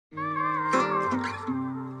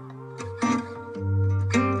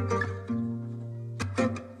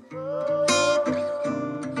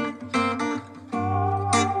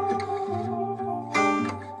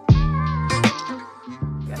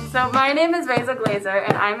My name is Reza Glazer,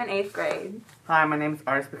 and I'm in 8th grade. Hi, my name is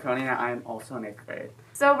Aris Baconi, and I'm also in 8th grade.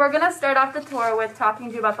 So we're going to start off the tour with talking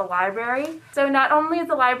to you about the library. So not only is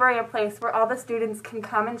the library a place where all the students can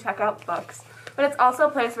come and check out books, but it's also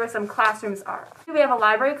a place where some classrooms are. We have a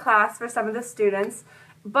library class for some of the students,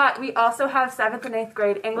 but we also have 7th and 8th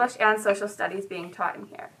grade English and social studies being taught in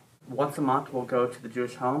here. Once a month, we'll go to the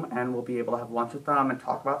Jewish home and we'll be able to have lunch with them and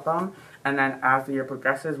talk about them. And then as the year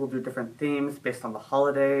progresses, we'll do different themes based on the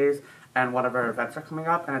holidays and whatever events are coming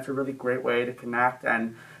up. And it's a really great way to connect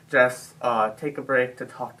and just take a break to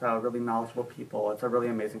talk to really knowledgeable people. It's a really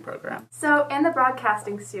amazing program. So in the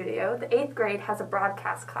broadcasting studio, the 8th grade has a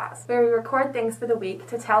broadcast class where we record things for the week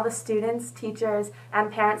to tell the students, teachers,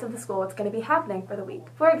 and parents of the school what's going to be happening for the week.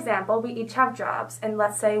 For example, we each have jobs, and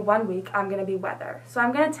let's say one week I'm going to be weather. So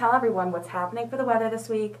I'm going to tell everyone what's happening for the weather this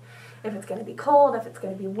week, if it's going to be cold, if it's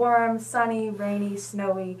going to be warm, sunny, rainy,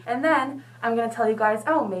 snowy. And then I'm going to tell you guys,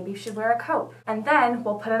 oh, maybe you should wear a coat. And then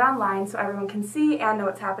we'll put it online so everyone can see and know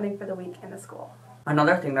what's happening for the week in the school.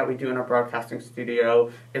 Another thing that we do in our broadcasting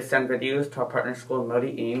studio is send videos to our partner school,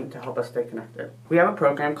 Modi'in, to help us stay connected. We have a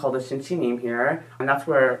program called the Shinshinim here, and that's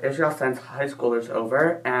where Israel sends high schoolers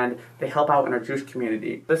over, and they help out in our Jewish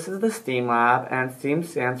community. This is the STEAM lab, and STEAM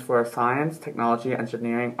stands for Science, Technology,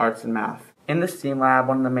 Engineering, Arts, and Math. In the STEAM lab,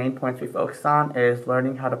 one of the main points we focus on is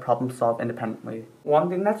learning how to problem solve independently. One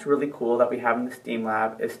thing that's really cool that we have in the STEAM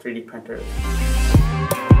lab is 3D printers.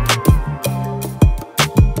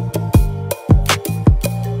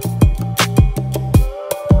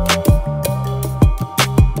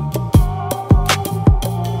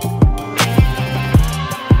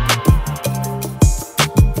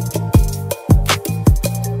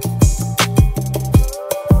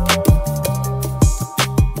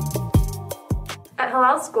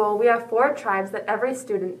 School, we have 4 tribes that every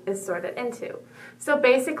student is sorted into. So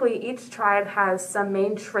basically each tribe has some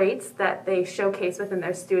main traits that they showcase within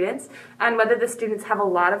their students, and whether the students have a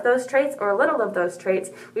lot of those traits or a little of those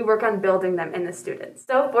traits, we work on building them in the students.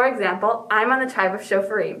 So for example, I'm on the tribe of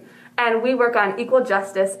Shofarim, and we work on equal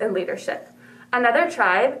justice and leadership. Another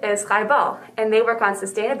tribe is Chaibal, and they work on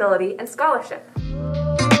sustainability and scholarship.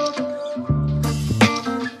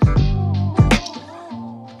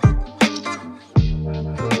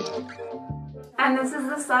 And this is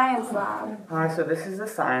the science lab. Hi, so this is the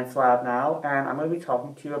science lab now, and I'm going to be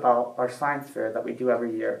talking to you about our science fair that we do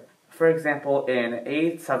every year. For example, in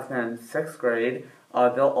 8th, 7th, and 6th grade,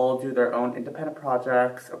 they'll all do their own independent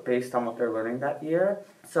projects based on what they're learning that year.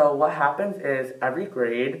 So what happens is every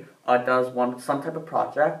grade does some type of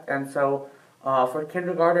project, and so for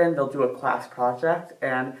kindergarten, they'll do a class project,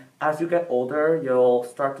 and as you get older, you'll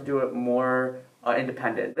start to do it more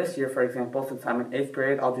independent. This year, for example, since I'm in 8th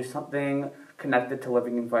grade, I'll do something connected to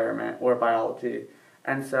living environment or biology.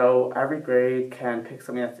 And so every grade can pick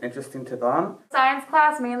something that's interesting to them. Science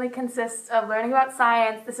class mainly consists of learning about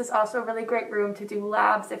science. This is also a really great room to do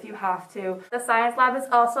labs if you have to. The science lab is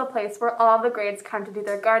also a place where all the grades come to do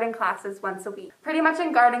their garden classes once a week. Pretty much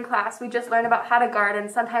in garden class, we just learn about how to garden.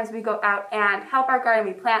 Sometimes we go out and help our garden,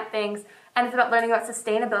 we plant things, and it's about learning about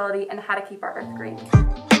sustainability and how to keep our earth green.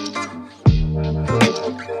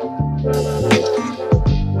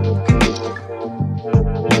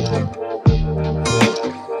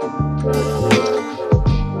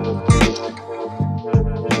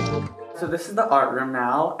 So this is the art room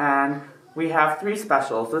now, and we have 3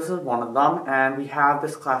 specials. This is one of them, and we have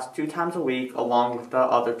this class 2 times a week along with the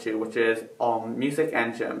other 2, which is music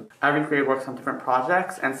and gym. Every grade works on different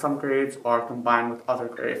projects, and some grades are combined with other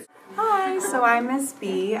grades. Hi, so I'm Miss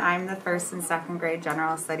B. I'm the 1st and 2nd grade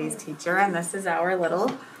general studies teacher, and this is our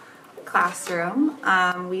little classroom.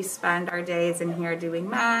 We spend our days in here doing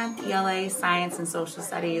math, ELA, science, and social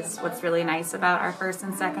studies. What's really nice about our 1st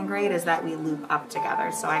and 2nd grade is that we loop up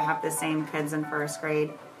together. So I have the same kids in 1st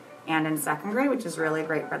grade and in 2nd grade, which is really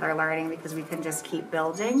great for their learning because we can just keep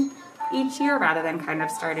building each year rather than kind of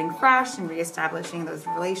starting fresh and reestablishing those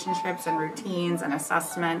relationships and routines and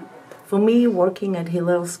assessment. For me, working at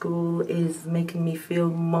Hillel School is making me feel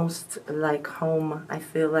most like home. I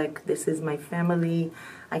feel like this is my family.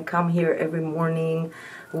 I come here every morning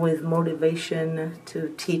with motivation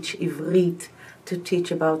to teach Ivrit, to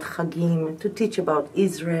teach about Chagim, to teach about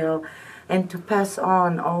Israel, and to pass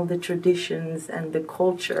on all the traditions and the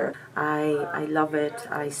culture. I love it.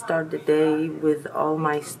 I start the day with all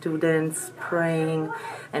my students praying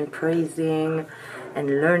and praising and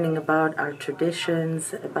learning about our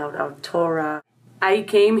traditions, about our Torah. I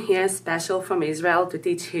came here special from Israel to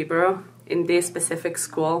teach Hebrew in this specific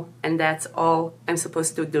school, and that's all I'm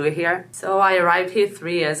supposed to do here. So I arrived here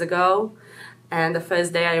 3 years ago, and the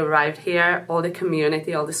first day I arrived here, all the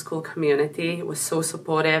community, all the school community was so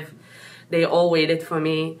supportive. They all waited for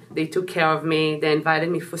me. They took care of me. They invited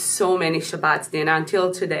me for so many Shabbat dinner until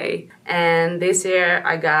today. And this year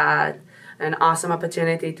I got an awesome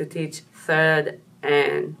opportunity to teach 3rd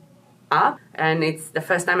and up. And it's the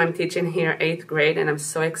first time I'm teaching here 8th grade, and I'm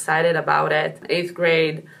so excited about it. 8th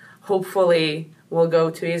grade hopefully will go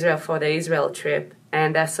to Israel for the Israel trip.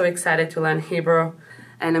 And they're so excited to learn Hebrew.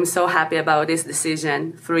 And I'm so happy about this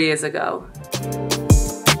decision 3 years ago.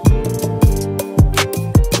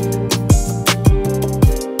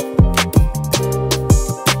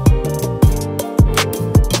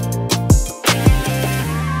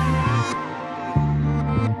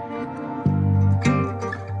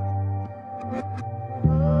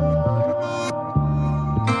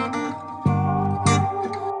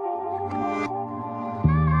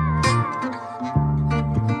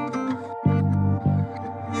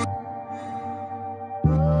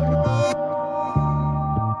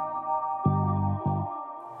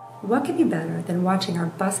 What could be better than watching our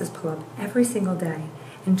buses pull up every single day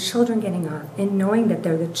and children getting off and knowing that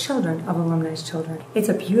they're the children of alumni's children? It's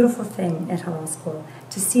a beautiful thing at Hillel School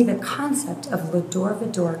to see the concept of L'dor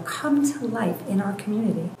V'dor come to life in our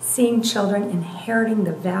community, seeing children inheriting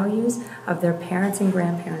the values of their parents and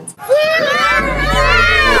grandparents.